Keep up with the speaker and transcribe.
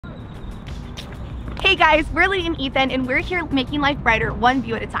Hey guys, we're Lydia and Ethan, and we're here making life brighter one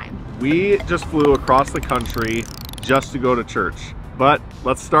view at a time. We just flew across the country just to go to church. But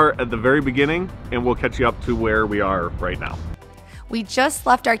let's start at the very beginning and we'll catch you up to where we are right now. We just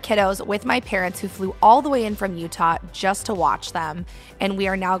left our kiddos with my parents who flew all the way in from Utah just to watch them. And we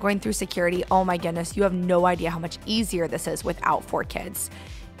are now going through security. Oh my goodness, you have no idea how much easier this is without 4 kids.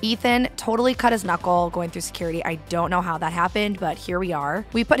 Ethan totally cut his knuckle going through security. I don't know how that happened, but here we are.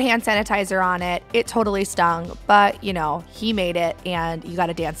 We put hand sanitizer on it. It totally stung, but you know, he made it and you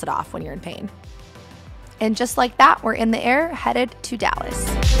gotta dance it off when you're in pain. And just like that, we're in the air headed to Dallas.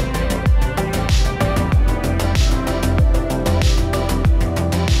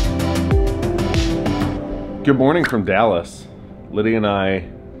 Good morning from Dallas. Lydia and I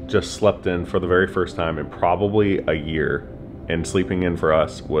just slept in for the very first time in probably a year. And sleeping in for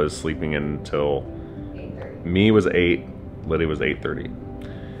us was sleeping in until 8:30. Me was 8, Lydia was 8:30.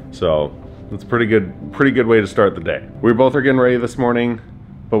 So it's a pretty good way to start the day. We both are getting ready this morning,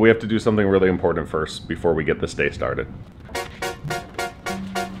 but we have to do something really important first before we get this day started.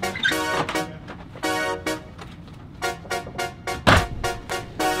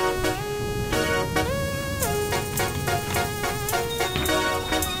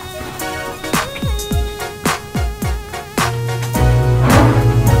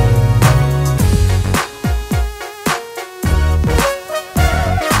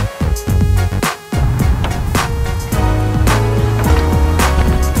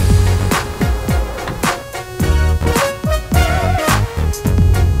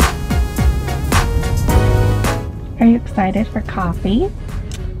 Are you excited for coffee?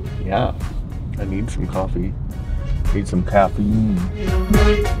 Yeah, I need some coffee. Need some caffeine.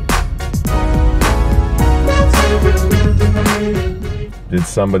 Did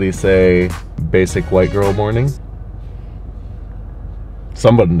somebody say basic white girl morning?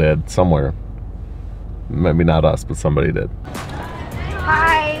 Somebody did, somewhere. Maybe not us, but somebody did.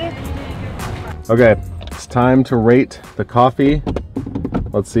 Hi. Okay, it's time to rate the coffee.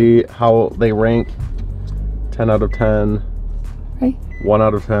 Let's see how they rank. 10 out of 10, Right. 1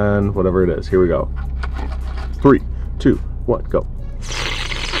 out of 10, whatever it is. Here we go. 3, 2, 1, go.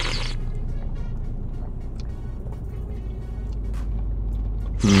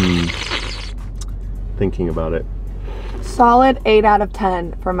 Thinking about it. Solid 8 out of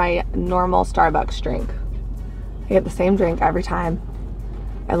 10 for my normal Starbucks drink. I get the same drink every time.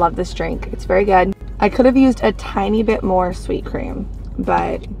 I love this drink. It's very good. I could have used a tiny bit more sweet cream,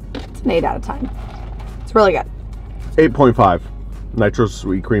 but it's an 8 out of 10. It's really good. 8.5. Nitro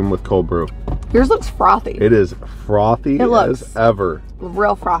sweet cream with cold brew. Yours looks frothy. It is frothy It looks as ever.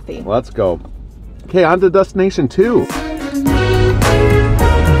 real frothy. Let's go. Okay, on to destination 2.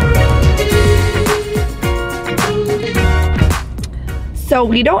 So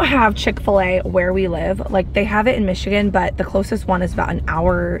we don't have Chick-fil-A where we live. Like, they have it in Michigan, but the closest one is about an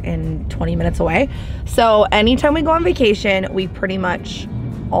hour and 20 minutes away. So anytime we go on vacation, we pretty much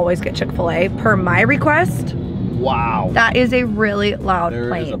always get Chick-fil-A per my request. Wow. That is a really loud plane.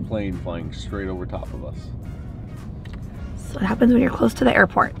 There is a plane flying straight over top of us. So it happens when you're close to the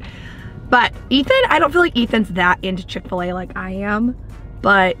airport. But Ethan, I don't feel like Ethan's that into Chick-fil-A like I am,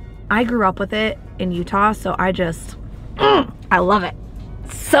 but I grew up with it in Utah, so I just, I love it.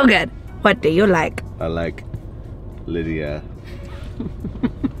 So good. What do you like? I like Lydia.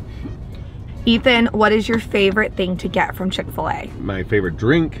 Ethan, what is your favorite thing to get from Chick-fil-A? My favorite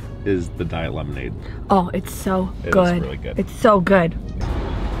drink is the Diet Lemonade. Oh, it's so It good. is really good. It's so good.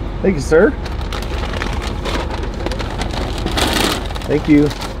 Thank you, sir. Thank you.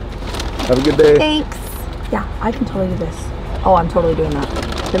 Have a good day. Thanks. Yeah, I can totally do this. Oh, I'm totally doing that.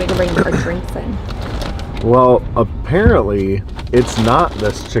 Then we can bring our drinks in. Well, apparently it's not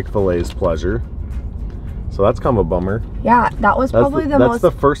this Chick-fil-A's pleasure. So that's kind of a bummer. Yeah, that was probably That's the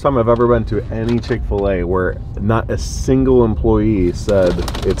first time I've ever been to any Chick-fil-A where not a single employee said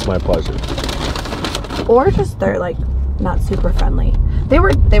it's my pleasure. Or just they're like not super friendly. They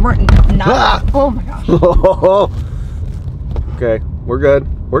weren't not. Ah! Oh my gosh. Okay, we're good.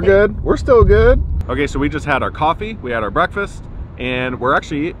 We're good. We're still good. Okay, so we just had our coffee, we had our breakfast, and we're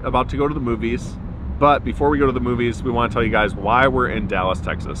actually about to go to the movies. But before we go to the movies, we want to tell you guys why we're in Dallas,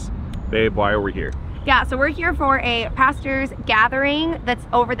 Texas. Babe, why are we here? Yeah, so we're here for a pastor's gathering that's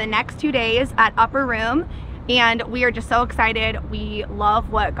over the next 2 days at Upper Room. And we are just so excited. We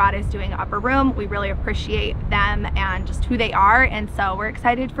love what God is doing at Upper Room. We really appreciate them and just who they are. And so we're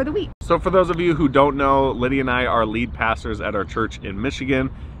excited for the week. So for those of you who don't know, Lydia and I are lead pastors at our church in Michigan.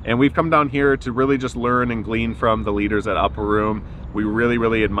 And we've come down here to really just learn and glean from the leaders at Upper Room. We really,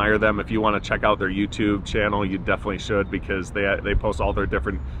 really admire them. If you want to check out their YouTube channel, you definitely should, because they post all their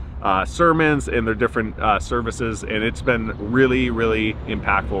different sermons and their different services, and it's been really, really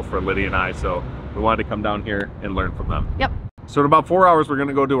impactful for Lydia and I. So we wanted to come down here and learn from them. Yep. So in about 4 hours, we're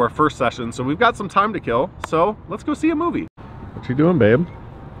gonna go do our first session. So we've got some time to kill. So let's go see a movie. What you doing, babe?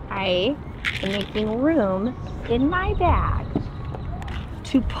 I am making room in my bag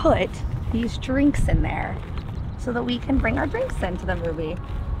to put these drinks in there so that we can bring our drinks into the movie,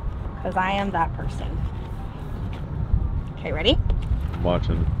 because I am that person. Okay, ready? I'm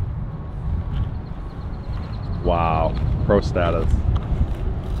watching. Wow, pro status.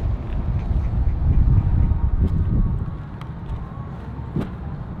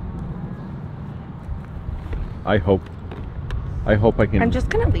 I hope I can. I'm just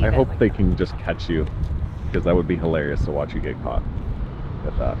gonna leave it. I hope like they can just catch you, because that would be hilarious to watch you get caught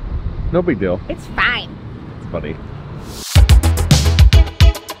at that. No big deal. It's fine. It's funny.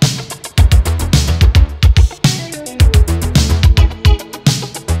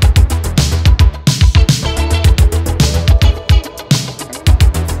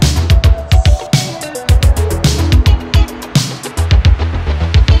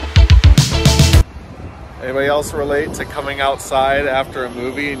 Anybody else relate to coming outside after a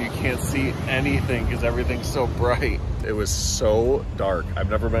movie and you can't see anything because everything's so bright? It was so dark. I've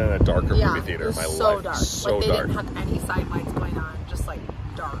never been in a darker movie theater in my life. So dark. So like, they dark. didn't have any side lights going on, just like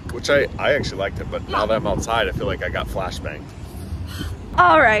dark. Which I actually liked it, but now that I'm outside, I feel like I got flashbanged.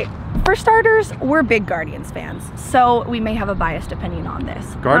 All right. For starters, we're big Guardians fans, so we may have a biased opinion on this.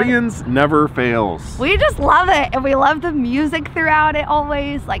 Guardians never fails. We just love it, and we love the music throughout it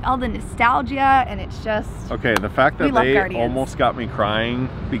always, like all the nostalgia, and it's just... Okay, the fact that they almost got me crying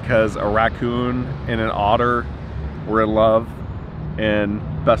because a raccoon and an otter were in love and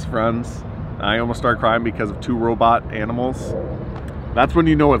best friends. I almost started crying because of two robot animals. That's when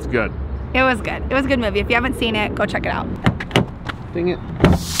you know it's good. It was good. It was a good movie. If you haven't seen it, go check it out. Dang it.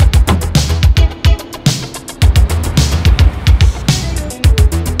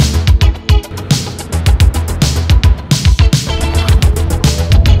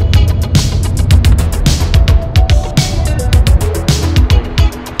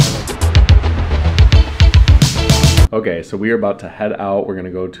 Okay, so we are about to head out. We're gonna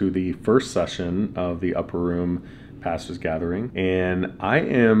go to the first session of the Upper Room Pastors Gathering, and I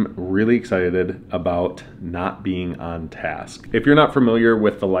am really excited about not being on task. If you're not familiar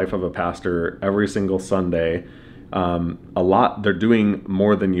with the life of a pastor, every single Sunday, they're doing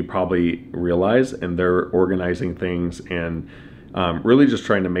more than you probably realize, and they're organizing things and really just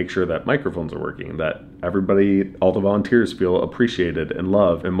trying to make sure that microphones are working, that everybody, all the volunteers feel appreciated and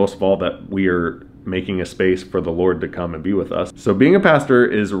loved, and most of all, that we are making a space for the Lord to come and be with us. So being a pastor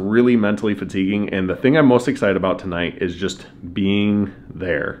is really mentally fatiguing, and the thing I'm most excited about tonight is just being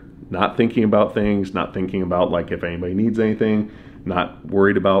there. Not thinking about things, not thinking about like if anybody needs anything, not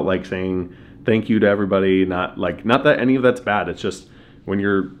worried about like saying thank you to everybody, not that any of that's bad. It's just when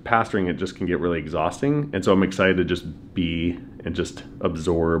you're pastoring, it just can get really exhausting. And so I'm excited to just be and just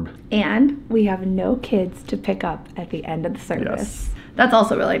absorb. And we have no kids to pick up at the end of the service. Yes. That's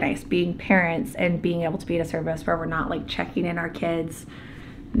also really nice, being parents and being able to be at a service where we're not like checking in our kids,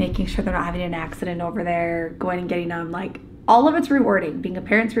 making sure they're not having an accident over there, going and getting them. Like, all of it's rewarding. Being a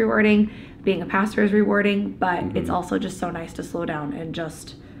parent's rewarding, being a pastor is rewarding, but it's also just so nice to slow down and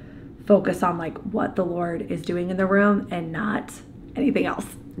just focus on like what the Lord is doing in the room and not anything else.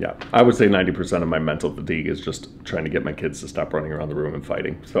 Yeah, I would say 90% of my mental fatigue is just trying to get my kids to stop running around the room and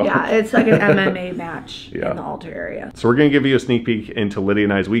fighting. So yeah, it's like an MMA match in the altar area. So we're going to give you a sneak peek into Lydia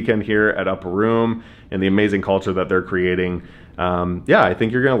and I's weekend here at Upper Room and the amazing culture that they're creating. Yeah, I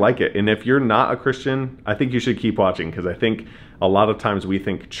think you're going to like it. And if you're not a Christian, I think you should keep watching, because I think a lot of times we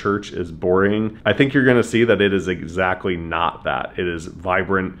think church is boring. I think you're going to see that it is exactly not that. It is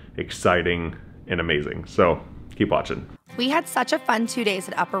vibrant, exciting, and amazing. So keep watching. We had such a fun 2 days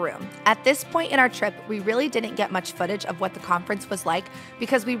at Upper Room. At this point in our trip, we really didn't get much footage of what the conference was like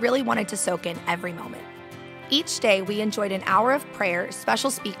because we really wanted to soak in every moment. Each day, we enjoyed an hour of prayer, special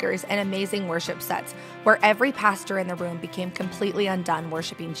speakers, and amazing worship sets where every pastor in the room became completely undone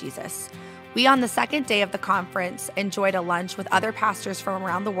worshiping Jesus. We, on the second day of the conference, enjoyed a lunch with other pastors from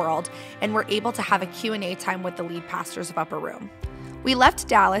around the world and were able to have a Q&A time with the lead pastors of Upper Room. We left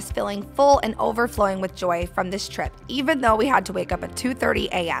Dallas feeling full and overflowing with joy from this trip, even though we had to wake up at 2:30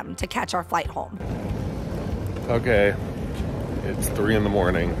 a.m. to catch our flight home. Okay, it's 3 in the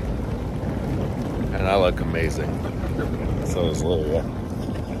morning, and I look amazing. So is Lydia.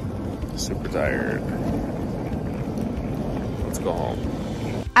 Super tired. Let's go home.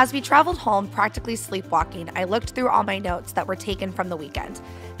 As we traveled home, practically sleepwalking, I looked through all my notes that were taken from the weekend.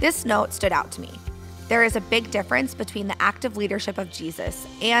 This note stood out to me. There is a big difference between the active leadership of Jesus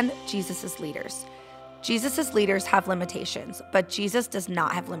and Jesus's leaders. Jesus's leaders have limitations, but Jesus does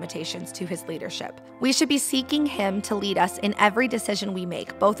not have limitations to his leadership. We should be seeking him to lead us in every decision we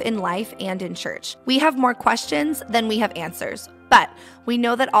make, both in life and in church. We have more questions than we have answers, but we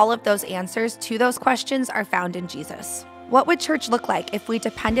know that all of those answers to those questions are found in Jesus. What would church look like if we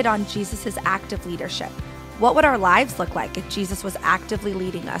depended on Jesus's active leadership? What would our lives look like if Jesus was actively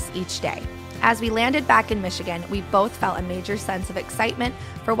leading us each day? As we landed back in Michigan, we both felt a major sense of excitement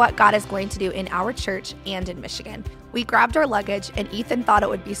for what God is going to do in our church and in Michigan. We grabbed our luggage, and Ethan thought it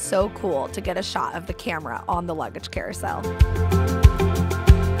would be so cool to get a shot of the camera on the luggage carousel.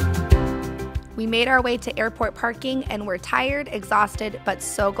 We made our way to airport parking, and we're tired, exhausted, but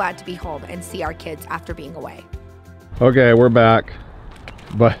so glad to be home and see our kids after being away. Okay, we're back,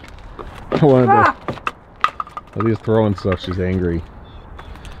 but I wanted to... Lydia's throwing stuff, she's angry.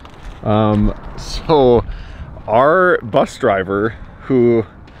 So our bus driver who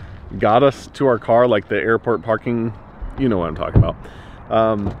got us to our car, like the airport parking, you know what I'm talking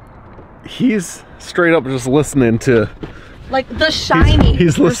about. He's straight up just listening to like The Shining.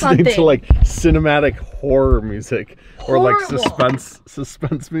 He's listening to like cinematic horror music or like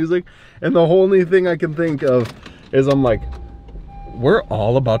suspense music. And the only thing I can think of is I'm like, we're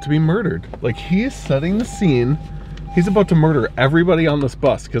all about to be murdered. Like, he is setting the scene. He's about to murder everybody on this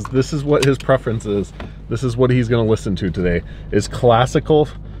bus because this is what his preference is. This is what he's going to listen to today, is classical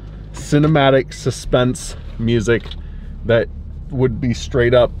cinematic suspense music that would be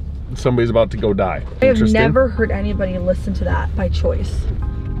straight up somebody's about to go die. I have never heard anybody listen to that by choice.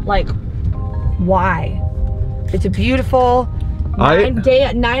 Like, why? It's a beautiful day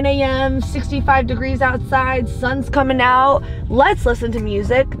at 9 a.m., 65 degrees outside, sun's coming out. Let's listen to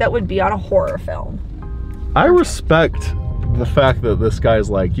music that would be on a horror film. I respect the fact that this guy's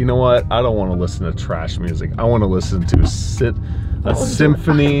like, you know what? I don't want to listen to trash music. I want to listen to a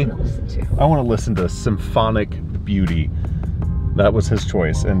symphony. I want to listen to symphonic beauty. That was his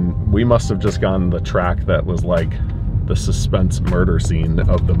choice. And we must have just gotten the track that was like the suspense murder scene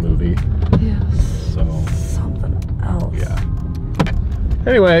of the movie. Yes. So something else. Yeah.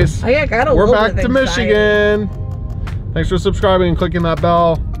 Anyways, we're back to Michigan. Thanks for subscribing and clicking that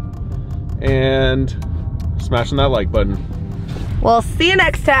bell. And smashing that like button. We'll see you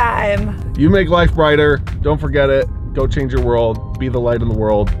next time. You make life brighter. Don't forget it. Go change your world. Be the light in the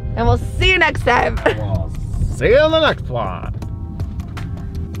world. And we'll see you next time. We'll see you in the next one.